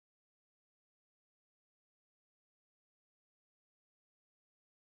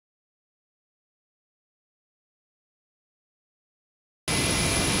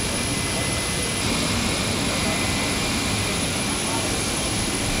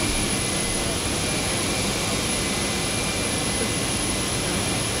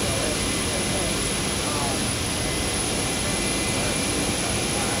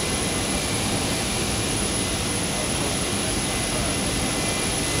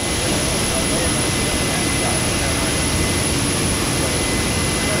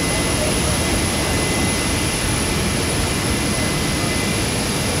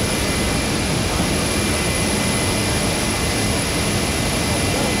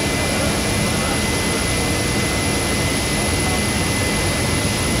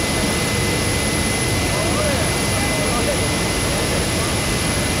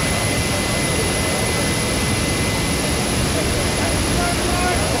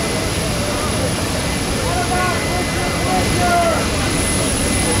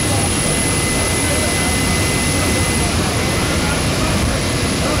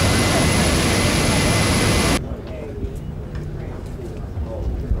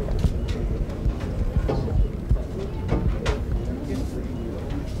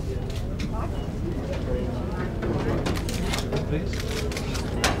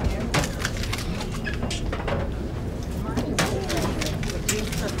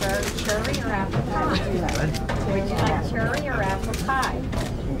Cherry or apple pie? Would you like cherry or apple pie?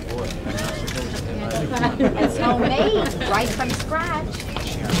 It's homemade, right from scratch.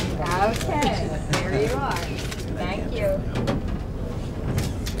 Okay, there you are. Thank you.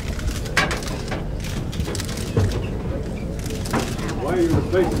 Why are you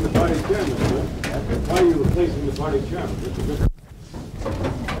replacing the party chairman, sir? Why are you replacing the party chairman?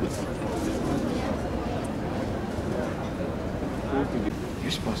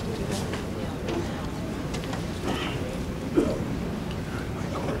 You're supposed to do that.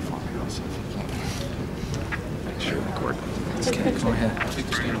 Make sure record. Okay, go ahead. Take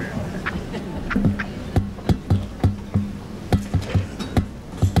the stand.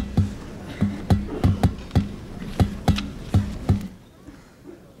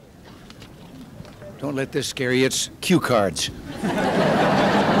 Don't let this scare you. It's cue cards.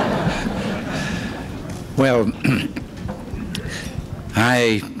 Well,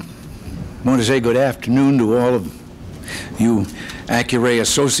 I want to say good afternoon to all of you AccuRay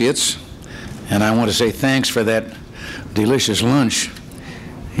associates, and I want to say thanks for that delicious lunch.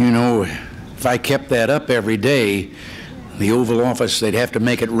 You know, if I kept that up every day, the Oval Office, they'd have to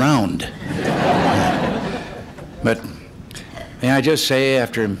make it round. But may I just say,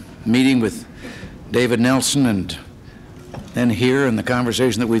 after meeting with David Nelson and then here and the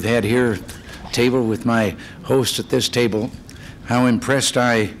conversation that we've had here at the table with my host at this table, how impressed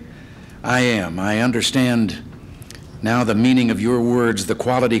I am. I understand now the meaning of your words, the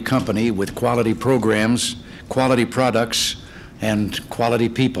quality company with quality programs, quality products, and quality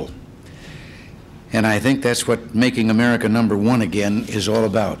people. And I think that's what making America #1 again is all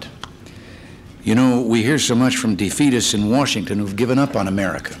about. You know, we hear so much from defeatists in Washington who've given up on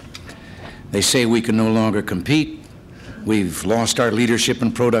America. They say we can no longer compete, we've lost our leadership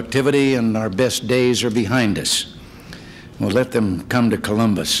and productivity, and our best days are behind us. Well, let them come to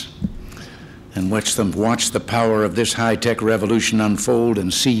Columbus and watch the power of this high-tech revolution unfold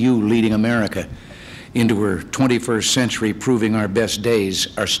and see you leading America into her 21st century, proving our best days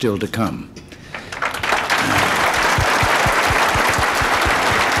are still to come.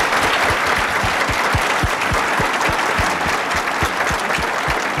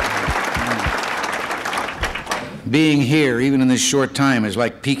 Being here, even in this short time, is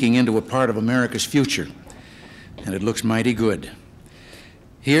like peeking into a part of America's future, and it looks mighty good.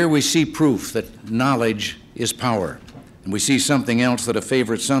 Here we see proof that knowledge is power, and we see something else that a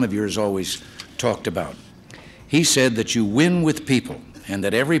favorite son of yours always talked about. He said that you win with people, and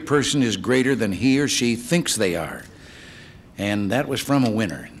that every person is greater than he or she thinks they are. And that was from a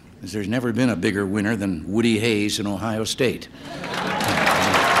winner. There's never been a bigger winner than Woody Hayes in Ohio State.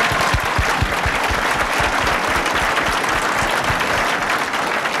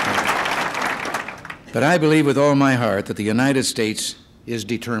 But I believe with all my heart that the United States is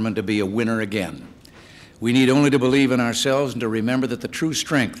determined to be a winner again. We need only to believe in ourselves and to remember that the true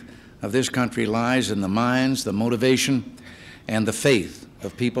strength of this country lies in the minds, the motivation, and the faith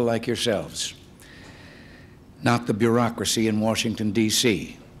of people like yourselves, not the bureaucracy in Washington,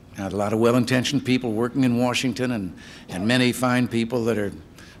 D.C. Now, a lot of well-intentioned people working in Washington and many fine people that are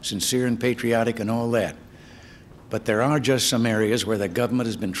sincere and patriotic and all that. But there are just some areas where the government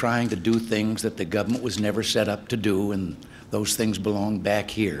has been trying to do things that the government was never set up to do, and those things belong back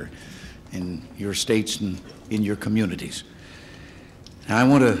here in your states and in your communities. Now, I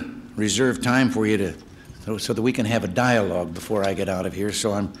want to reserve time for you so that we can have a dialogue before I get out of here.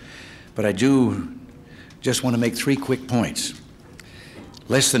 But I do just want to make 3 quick points.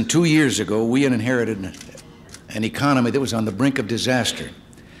 Less than 2 years ago, we inherited an economy that was on the brink of disaster.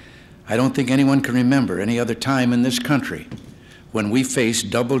 I don't think anyone can remember any other time in this country when we faced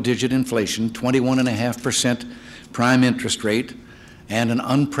double-digit inflation, 21.5% prime interest rate, and an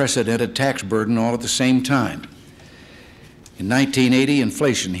unprecedented tax burden all at the same time. In 1980,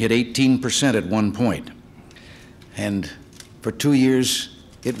 inflation hit 18% at one point, and for 2 years,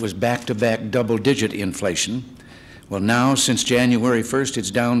 it was back-to-back double-digit inflation. Well, now, since January 1st,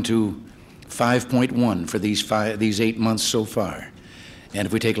 it's down to 5.1 for these 8 months so far. And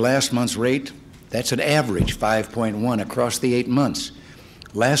if we take last month's rate, that's an average 5.1 across the 8 months.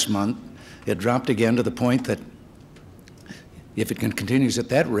 Last month, it dropped again to the point that if it continues at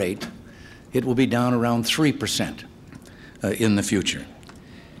that rate, it will be down around 3% in the future.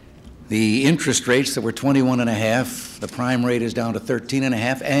 The interest rates that were 21.5, the prime rate is down to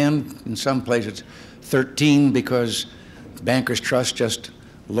 13.5, and in some places 13 because Bankers Trust just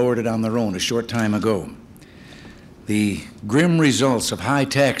lowered it on their own a short time ago. The grim results of high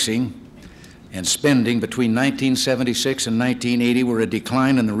taxing and spending between 1976 and 1980 were a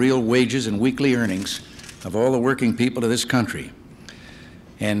decline in the real wages and weekly earnings of all the working people of this country.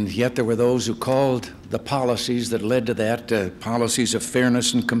 And yet there were those who called the policies that led to that policies of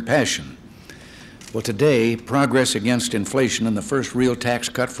fairness and compassion. Well, today, progress against inflation and the first real tax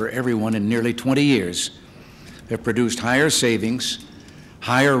cut for everyone in nearly 20 years have produced higher savings,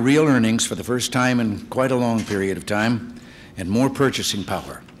 higher real earnings for the first time in quite a long period of time, and more purchasing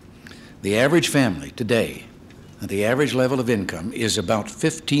power. The average family today, at the average level of income, is about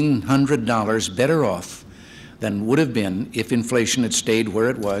 $1,500 better off than would have been if inflation had stayed where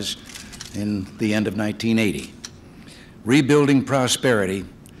it was in the end of 1980. Rebuilding prosperity,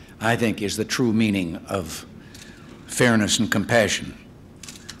 I think, is the true meaning of fairness and compassion.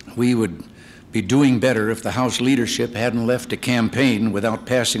 We would be doing better if the House leadership hadn't left a campaign without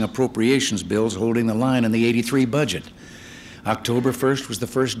passing appropriations bills holding the line in the '83 budget. October 1st was the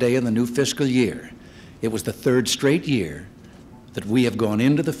first day of the new fiscal year. It was the third straight year that we have gone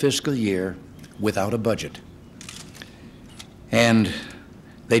into the fiscal year without a budget. And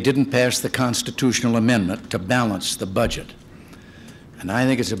they didn't pass the constitutional amendment to balance the budget. And I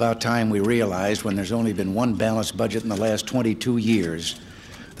think it's about time we realized, when there's only been one balanced budget in the last 22 years,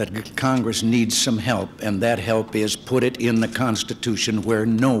 that Congress needs some help, and that help is put it in the Constitution where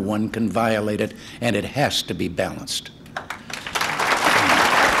no one can violate it, and it has to be balanced.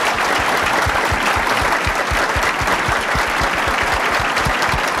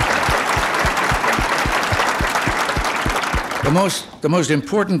 The most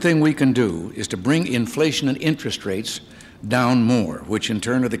important thing we can do is to bring inflation and interest rates down more, which in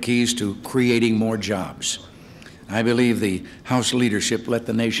turn are the keys to creating more jobs. I believe the House leadership let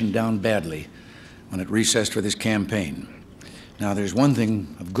the nation down badly when it recessed for this campaign. Now, there's one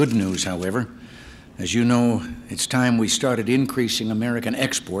thing of good news, however. As you know, it's time we started increasing American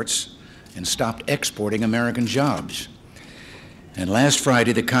exports and stopped exporting American jobs. And last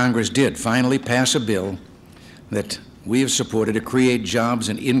Friday, the Congress did finally pass a bill that we have supported to create jobs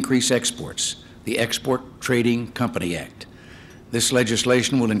and increase exports, the Export Trading Company Act. This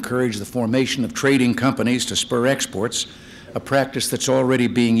legislation will encourage the formation of trading companies to spur exports, a practice that's already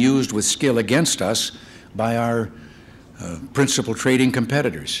being used with skill against us by our principal trading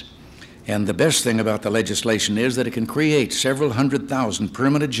competitors. And the best thing about the legislation is that it can create several 100,000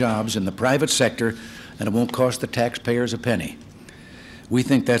 permanent jobs in the private sector, and it won't cost the taxpayers a penny. We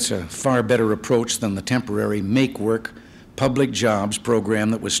think that's a far better approach than the temporary make-work public jobs program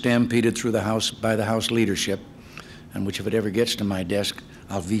that was stampeded through the House by the House leadership, and which, if it ever gets to my desk,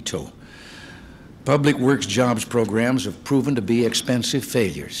 I'll veto. Public works jobs programs have proven to be expensive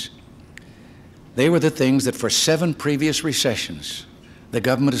failures. They were the things that for 7 previous recessions the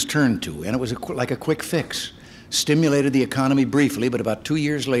government has turned to, and it was like a quick fix. Stimulated the economy briefly, but about 2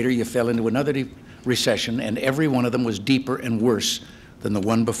 years later you fell into another recession, and every one of them was deeper and worse than the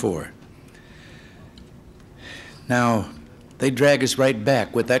one before. Now, they drag us right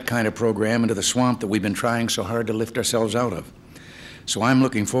back with that kind of program into the swamp that we've been trying so hard to lift ourselves out of. So I'm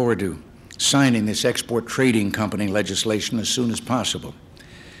looking forward to signing this export trading company legislation as soon as possible.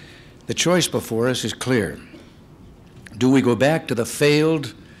 The choice before us is clear. Do we go back to the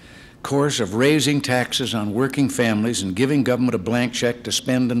failed course of raising taxes on working families and giving government a blank check to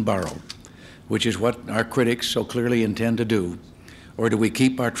spend and borrow, which is what our critics so clearly intend to do? Or do we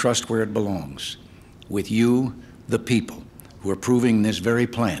keep our trust where it belongs, with you, the people, who are proving this very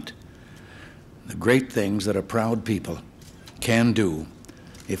plant the great things that a proud people can do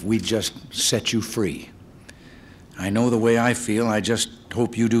if we just set you free? I know the way I feel. I just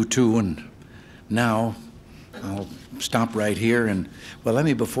hope you do too. And now I'll stop right here. And, well, let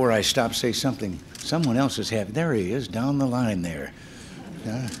me, before I stop, say something. Someone else is having, there he is, down the line there.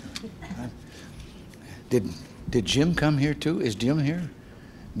 Did Jim come here too? Is Jim here?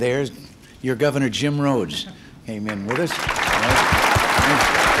 There's your Governor Jim Rhodes came in with us.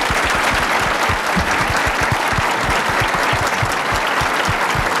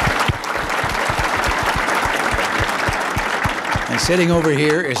 And sitting over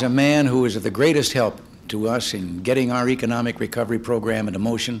here is a man who is of the greatest help to us in getting our economic recovery program into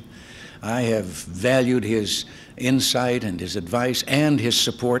motion. I have valued his insight and his advice and his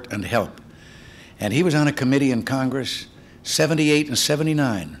support and help. And he was on a committee in Congress, 78 and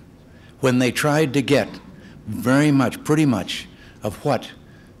 79, when they tried to get pretty much, of what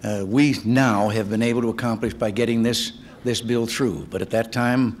we now have been able to accomplish by getting this bill through. But at that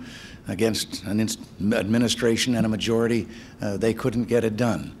time, against an administration and a majority, they couldn't get it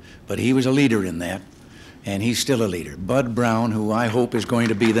done. But he was a leader in that, and he's still a leader. Bud Brown, who I hope is going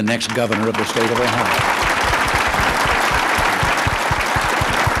to be the next governor of the state of Ohio.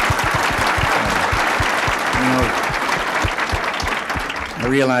 I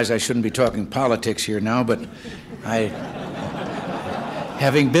realize I shouldn't be talking politics here now, but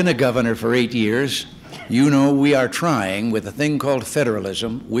having been a governor for 8 years, you know we are trying, with a thing called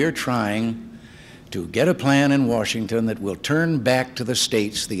federalism, we're trying to get a plan in Washington that will turn back to the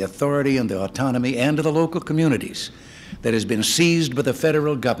states the authority and the autonomy, and to the local communities that has been seized by the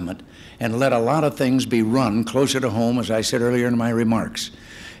federal government, and let a lot of things be run closer to home, as I said earlier in my remarks.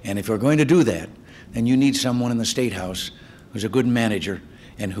 And if we're going to do that, then you need someone in the State House who's a good manager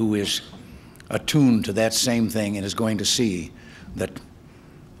and who is attuned to that same thing and is going to see that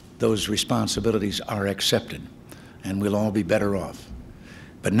those responsibilities are accepted, and we'll all be better off.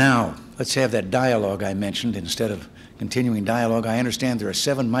 But now, let's have that dialogue I mentioned instead of continuing dialogue. I understand there are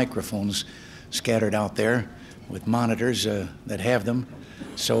 7 microphones scattered out there with monitors that have them.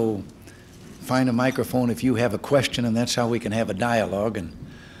 So find a microphone if you have a question, and that's how we can have a dialogue. And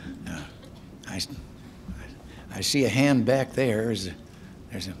I see a hand back there.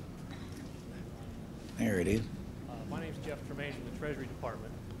 There it is. My name is Jeff Tremaine from the Treasury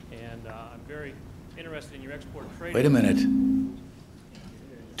Department, and I'm very interested in your export trade. Wait a minute.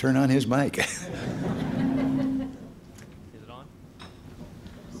 Turn on his mic. Is it on?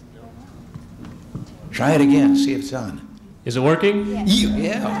 Try it again, see if it's on. Is it working?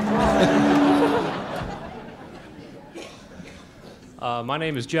 Yeah. My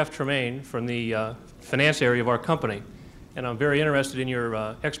name is Jeff Tremaine from the finance area of our company, and I'm very interested in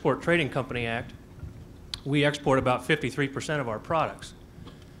your Export Trading Company Act. We export about 53% of our products.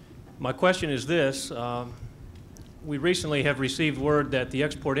 My question is this. We recently have received word that the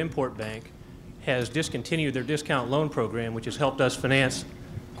Export-Import Bank has discontinued their discount loan program, which has helped us finance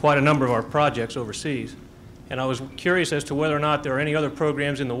quite a number of our projects overseas. And I was curious as to whether or not there are any other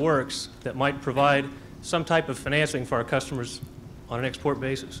programs in the works that might provide some type of financing for our customers on an export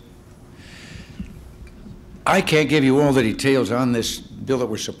basis. I can't give you all the details on this bill that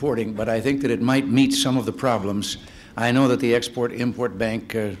we're supporting, but I think that it might meet some of the problems. I know that the Export-Import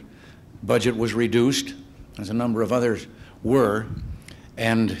Bank budget was reduced, as a number of others were,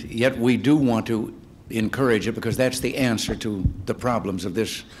 and yet we do want to encourage it, because that's the answer to the problems of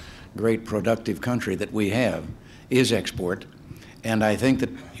this great productive country that we have, is export. And I think that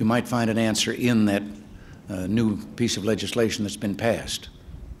you might find an answer in that new piece of legislation that's been passed.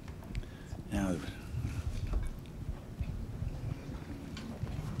 Now,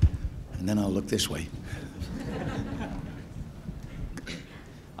 and then I'll look this way.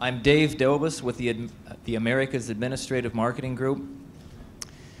 I'm Dave Dobus with the Americas Administrative Marketing Group.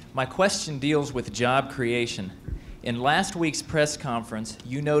 My question deals with job creation. In last week's press conference,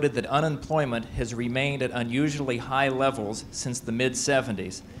 you noted that unemployment has remained at unusually high levels since the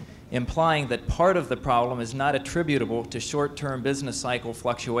mid-70s, implying that part of the problem is not attributable to short-term business cycle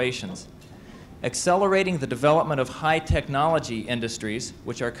fluctuations. Accelerating the development of high technology industries,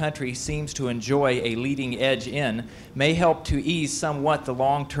 which our country seems to enjoy a leading edge in, may help to ease somewhat the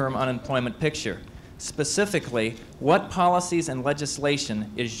long-term unemployment picture. Specifically, what policies and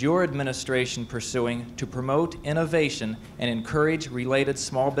legislation is your administration pursuing to promote innovation and encourage related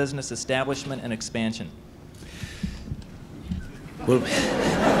small business establishment and expansion? Well,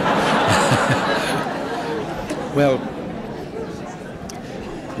 well,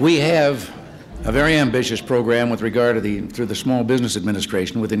 we have a very ambitious program with regard to through the Small Business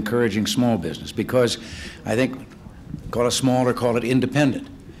Administration with encouraging small business, because I think, call it small or call it independent,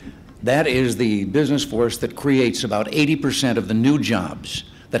 that is the business force that creates about 80% of the new jobs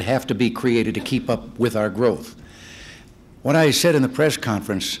that have to be created to keep up with our growth. What I said in the press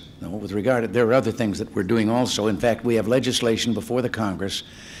conference, with regard to, there are other things that we're doing also. In fact, we have legislation before the Congress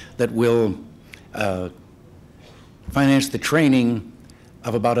that will finance the training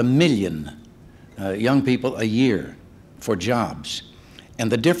of about 1 million young people a year for jobs.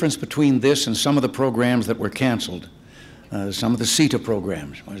 And the difference between this and some of the programs that were canceled, some of the CETA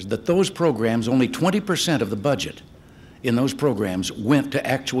programs, was that those programs, only 20% of the budget in those programs went to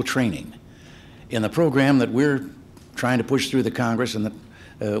actual training. In the program that we're trying to push through the Congress, and that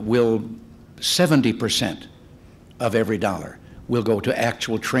will 70% of every dollar will go to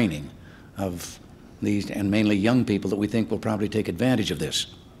actual training of these, and mainly young people that we think will probably take advantage of this.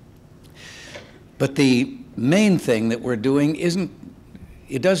 But the main thing that we're doing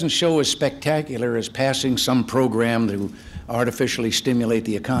it doesn't show as spectacular as passing some program to artificially stimulate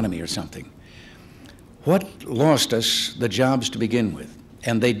the economy or something. What lost us the jobs to begin with?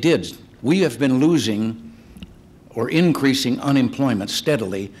 And they did. We have been losing or increasing unemployment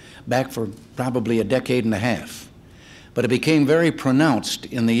steadily back for probably a decade and a half. But it became very pronounced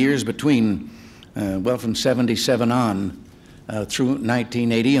in the years between, well, from 77 on through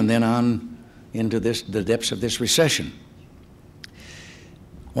 1980, and then on into the depths of this recession.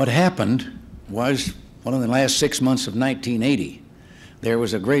 What happened was, well, in the last 6 months of 1980, there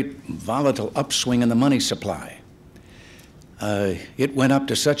was a great volatile upswing in the money supply. It went up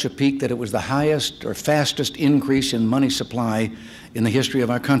to such a peak that it was the highest or fastest increase in money supply in the history of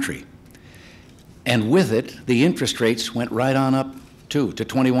our country. And with it, the interest rates went right on up too, to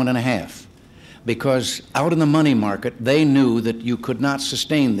 21.5. Because out in the money market, they knew that you could not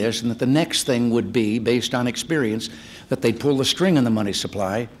sustain this and that the next thing would be, based on experience, that they'd pull the string on the money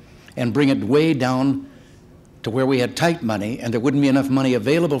supply and bring it way down to where we had tight money and there wouldn't be enough money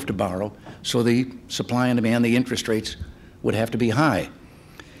available to borrow, so the supply and demand, the interest rates would have to be high.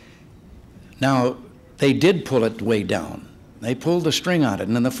 Now, they did pull it way down. They pulled the string on it,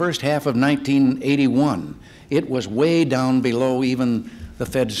 and in the first half of 1981, it was way down below even the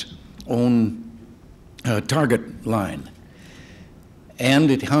Fed's own target line.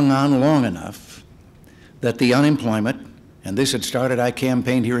 And it hung on long enough that the unemployment, and this had started, I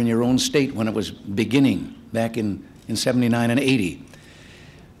campaigned here in your own state when it was beginning back in 79 and 80.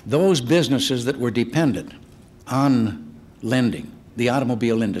 Those businesses that were dependent on lending, the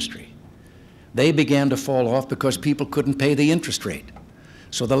automobile industry, they began to fall off because people couldn't pay the interest rate.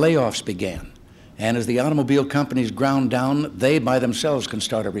 So the layoffs began. And as the automobile companies ground down, they by themselves can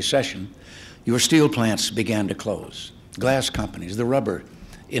start a recession. Your steel plants began to close, glass companies, the rubber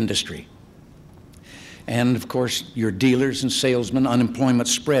industry. And of course, your dealers and salesmen, unemployment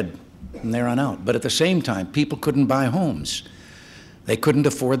spread from there on out. But at the same time, people couldn't buy homes. They couldn't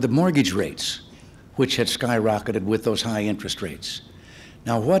afford the mortgage rates, which had skyrocketed with those high interest rates.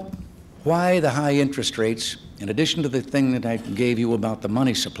 Now, why the high interest rates, in addition to the thing that I gave you about the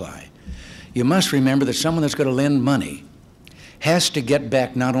money supply? You must remember that someone that's going to lend money has to get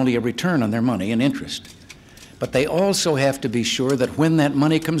back not only a return on their money and interest, but they also have to be sure that when that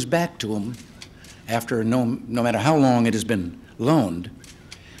money comes back to them, after no matter how long it has been loaned,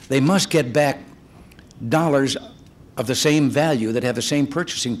 they must get back dollars of the same value that have the same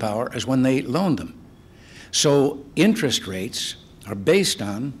purchasing power as when they loaned them. So interest rates are based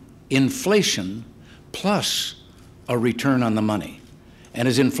on inflation plus a return on the money. And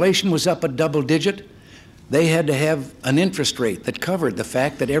as inflation was up a double digit, they had to have an interest rate that covered the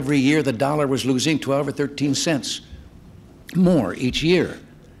fact that every year the dollar was losing 12 or 13 cents more each year.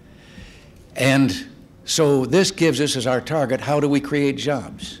 And so this gives us as our target, how do we create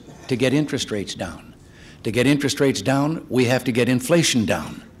jobs? To get interest rates down. To get interest rates down, we have to get inflation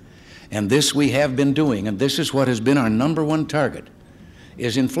down. And this we have been doing, and this is what has been our #1 target,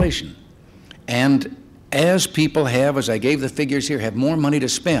 is inflation. And as people have, as I gave the figures here, have more money to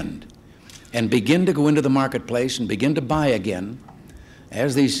spend and begin to go into the marketplace and begin to buy again,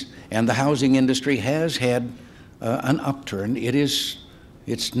 as these, and the housing industry has had an upturn.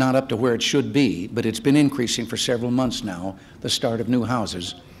 It's not up to where it should be, but it's been increasing for several months now, the start of new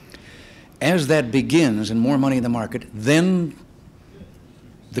houses. As that begins and more money in the market, then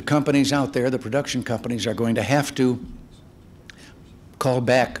the companies out there, the production companies, are going to have to call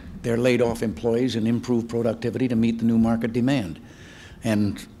back their laid-off employees and improve productivity to meet the new market demand.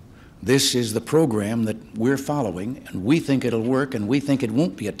 And this is the program that we're following, and we think it'll work, and we think it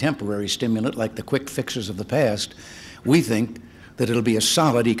won't be a temporary stimulant like the quick fixes of the past. We think that it'll be a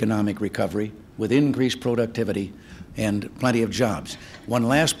solid economic recovery with increased productivity and plenty of jobs. One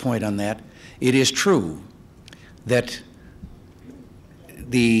last point on that. It is true that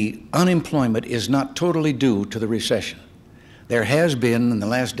the unemployment is not totally due to the recession. There has been, in the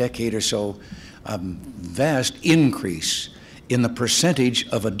last decade or so, a vast increase in the percentage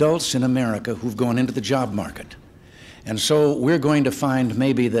of adults in America who've gone into the job market. And so we're going to find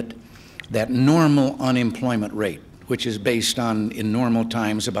maybe that normal unemployment rate, which is based on, in normal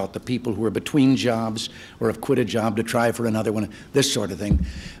times, about the people who are between jobs or have quit a job to try for another one, this sort of thing,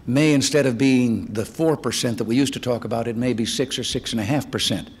 may, instead of being the 4% that we used to talk about, it may be 6 or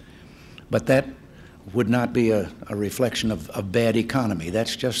 6.5%. But that would not be a reflection of bad economy.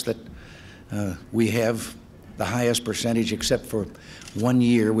 That's just that we have the highest percentage, except for 1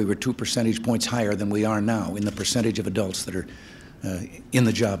 year, we were 2 percentage points higher than we are now in the percentage of adults that are in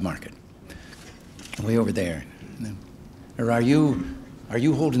the job market. Way over there. Or are you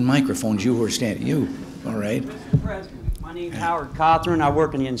holding microphones, you who are standing? You, all right. Mr. President, my name is Howard Cawthorn. I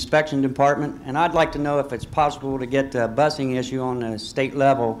work in the inspection department, and I'd like to know if it's possible to get the busing issue on the state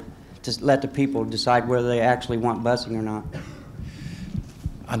level to let the people decide whether they actually want busing or not.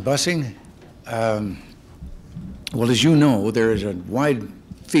 On busing, well, as you know, there is a wide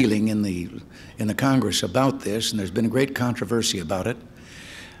feeling in the Congress about this, and there's been a great controversy about it.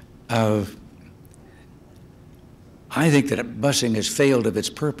 I think that busing has failed of its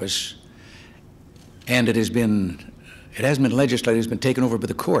purpose, and it hasn't been legislated, it's been taken over by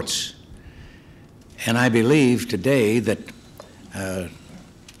the courts. And I believe today that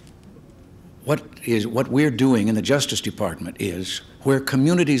What we're doing in the Justice Department is where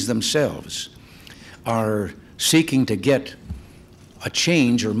communities themselves are seeking to get a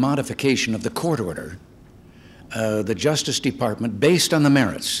change or modification of the court order, the Justice Department, based on the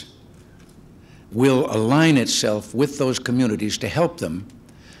merits, will align itself with those communities to help them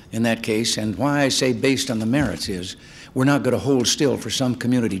in that case. And why I say based on the merits is we're not going to hold still for some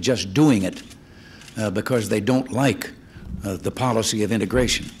community just doing it because they don't like the policy of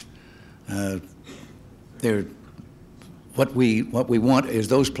integration. What we want is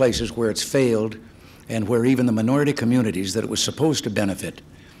those places where it's failed and where even the minority communities that it was supposed to benefit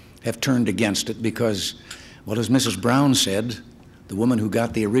have turned against it because, well, as Mrs. Brown said, the woman who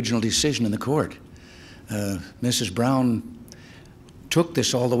got the original decision in the court, Mrs. Brown took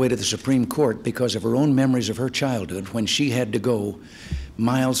this all the way to the Supreme Court because of her own memories of her childhood when she had to go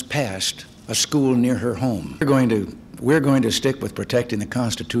miles past a school near her home. We're going to stick with protecting the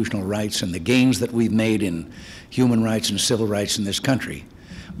constitutional rights and the gains that we've made in human rights and civil rights in this country.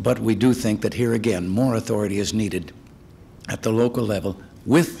 But we do think that here again, more authority is needed at the local level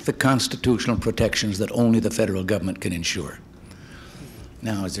with the constitutional protections that only the federal government can ensure.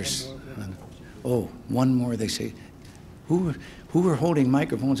 Now, is there... Oh, one more, they say. Who are holding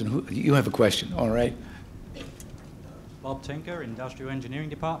microphones and who... You have a question, all right. Bob Tinker, Industrial Engineering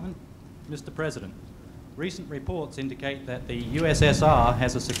Department. Mr. President, recent reports indicate that the USSR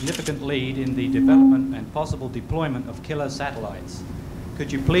has a significant lead in the development and possible deployment of killer satellites.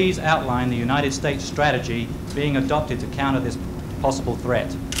 Could you please outline the United States strategy being adopted to counter this possible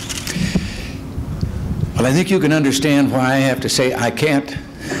threat? Well, I think you can understand why I have to say I can't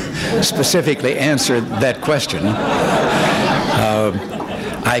specifically answer that question.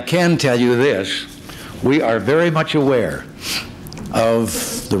 I can tell you this. We are very much aware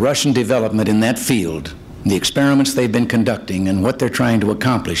of the Russian development in that field, the experiments they've been conducting and what they're trying to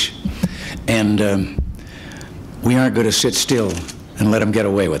accomplish. And we aren't going to sit still and let them get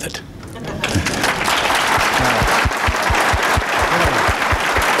away with it.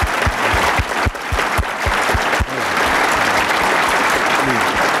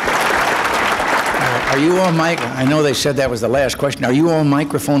 Are you all I know they said that was the last question. Are you all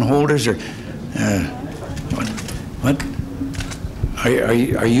microphone holders or what?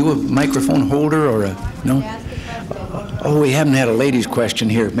 Are you a microphone holder or a no? Oh, we haven't had a ladies' question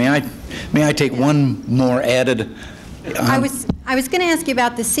here. May I take one more added? I was going to ask you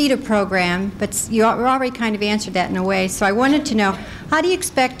about the CETA program, but you already kind of answered that in a way. So I wanted to know, how do you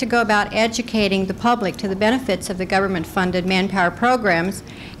expect to go about educating the public to the benefits of the government-funded manpower programs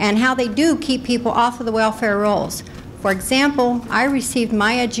and how they do keep people off of the welfare rolls? For example, I received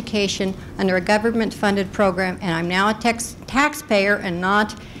my education under a government-funded program, and I'm now a taxpayer and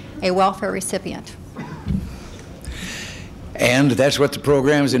not a welfare recipient. And that's what the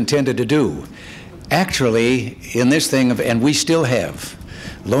program is intended to do. Actually, in this thing, and we still have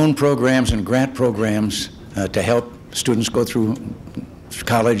loan programs and grant programs to help students go through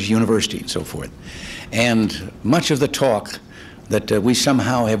college, university, and so forth. And much of the talk that we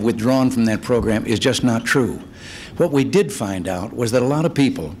somehow have withdrawn from that program is just not true. What we did find out was that a lot of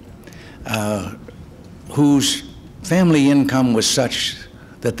people whose family income was such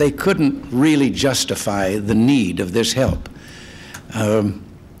that they couldn't really justify the need of this help.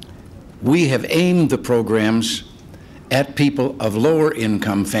 We have aimed the programs at people of lower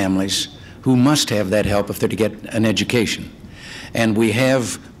income families who must have that help if they're to get an education. And we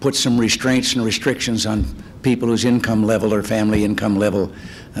have put some restraints and restrictions on people whose income level or family income level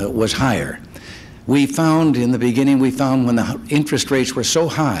was higher. We found in the beginning, when the interest rates were so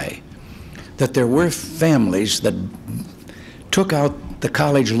high that there were families that took out the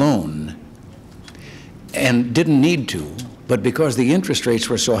college loan and didn't need to, but because the interest rates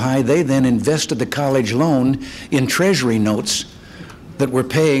were so high, they then invested the college loan in treasury notes that were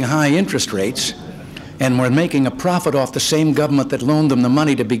paying high interest rates and were making a profit off the same government that loaned them the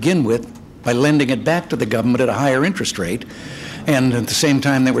money to begin with by lending it back to the government at a higher interest rate. And at the same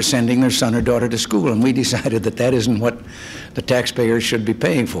time, they were sending their son or daughter to school. And we decided that that isn't what the taxpayers should be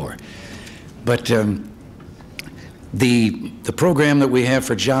paying for. But the program that we have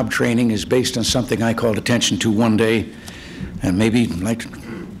for job training is based on something I called attention to one day. And maybe like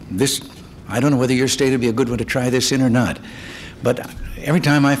this, I don't know whether your state would be a good one to try this in or not. But every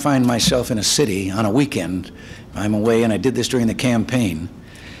time I find myself in a city on a weekend, I'm away, and I did this during the campaign,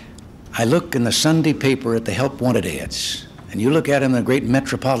 I look in the Sunday paper at the help wanted ads. And you look at them in the great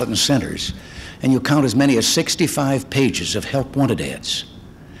metropolitan centers, and you count as many as 65 pages of help wanted ads.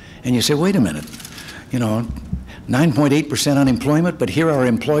 And you say, wait a minute, 9.8% unemployment, but here are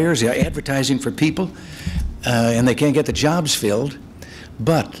employers, they're advertising for people. and they can't get the jobs filled.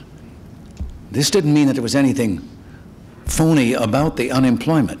 But this didn't mean that there was anything phony about the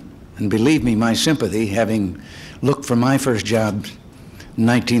unemployment. And believe me, my sympathy, having looked for my first job in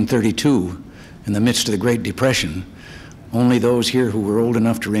 1932 in the midst of the Great Depression, only those here who were old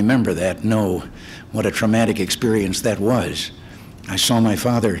enough to remember that know what a traumatic experience that was. I saw my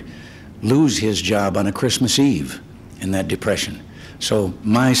father lose his job on a Christmas Eve in that depression. So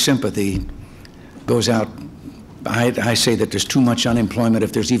my sympathy goes out. I say that there's too much unemployment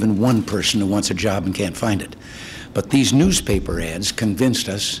if there's even one person who wants a job and can't find it. But these newspaper ads convinced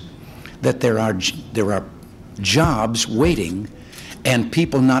us that there are jobs waiting and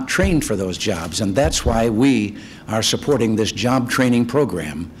people not trained for those jobs, and that's why we are supporting this job training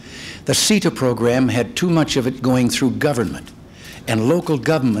program. The CETA program had too much of it going through government, and local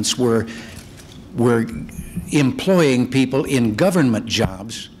governments were employing people in government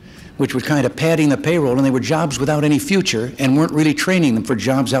jobs, which was kind of padding the payroll, and they were jobs without any future and weren't really training them for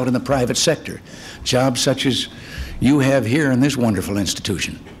jobs out in the private sector, jobs such as you have here in this wonderful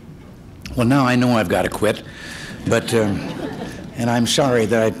institution. Well, now I know I've got to quit, but and I'm sorry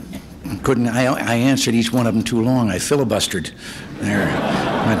that I couldn't, I answered each one of them too long. I filibustered there.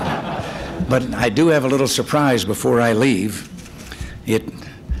 But I do have a little surprise before I leave. It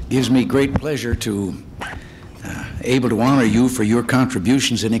gives me great pleasure to able to honor you for your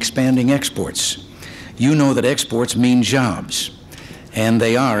contributions in expanding exports. You know that exports mean jobs, and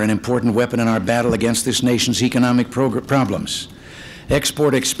they are an important weapon in our battle against this nation's economic problems.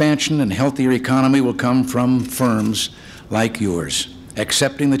 Export expansion and healthier economy will come from firms like yours,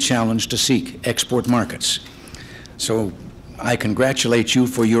 accepting the challenge to seek export markets. So I congratulate you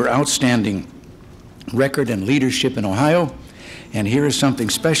for your outstanding record and leadership in Ohio. And here is something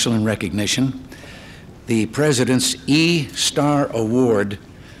special in recognition: the President's E-Star Award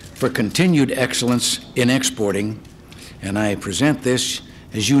for continued excellence in exporting. And I present this,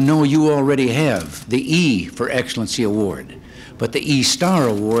 as you know, you already have the E for Excellency Award. But the E-Star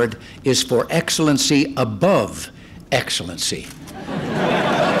Award is for excellency above excellency.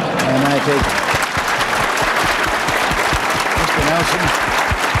 And I take Mr. Nelson.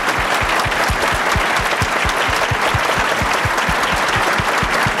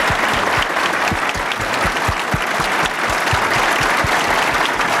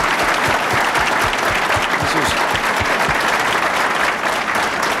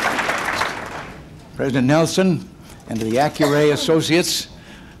 President Nelson and to the AccuRay Associates,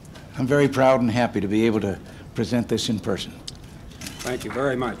 I'm very proud and happy to be able to present this in person. Thank you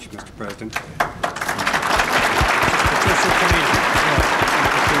very much, Mr. President. May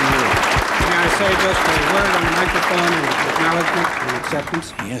I say just a word on the microphone in acknowledgement and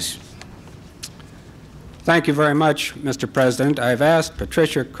acceptance? Yes. Thank you very much, Mr. President. I've asked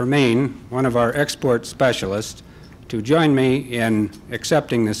Patricia Cremeen, one of our export specialists, to join me in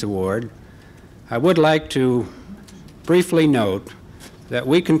accepting this award. I would like to briefly note that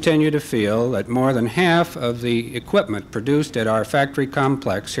we continue to feel that more than half of the equipment produced at our factory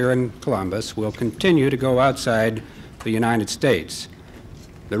complex here in Columbus will continue to go outside the United States.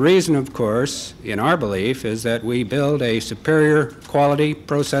 The reason, of course, in our belief, is that we build a superior quality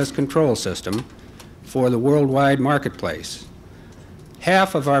process control system for the worldwide marketplace.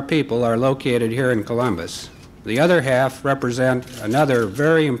 Half of our people are located here in Columbus. The other half represent another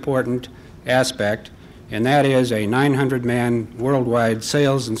very important aspect, and that is a 900-man worldwide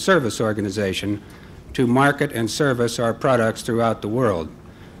sales and service organization to market and service our products throughout the world.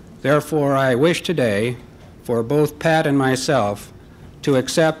 Therefore, I wish today for both Pat and myself to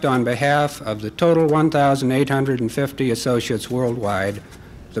accept on behalf of the total 1,850 associates worldwide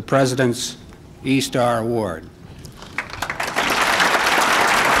the President's E-Star Award.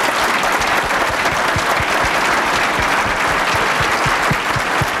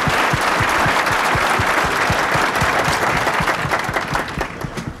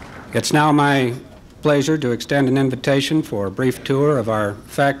 It's now my pleasure to extend an invitation for a brief tour of our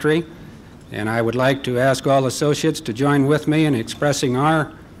factory, and I would like to ask all associates to join with me in expressing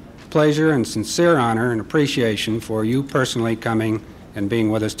our pleasure and sincere honor and appreciation for you personally coming and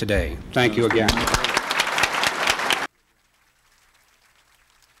being with us today. Thank you again.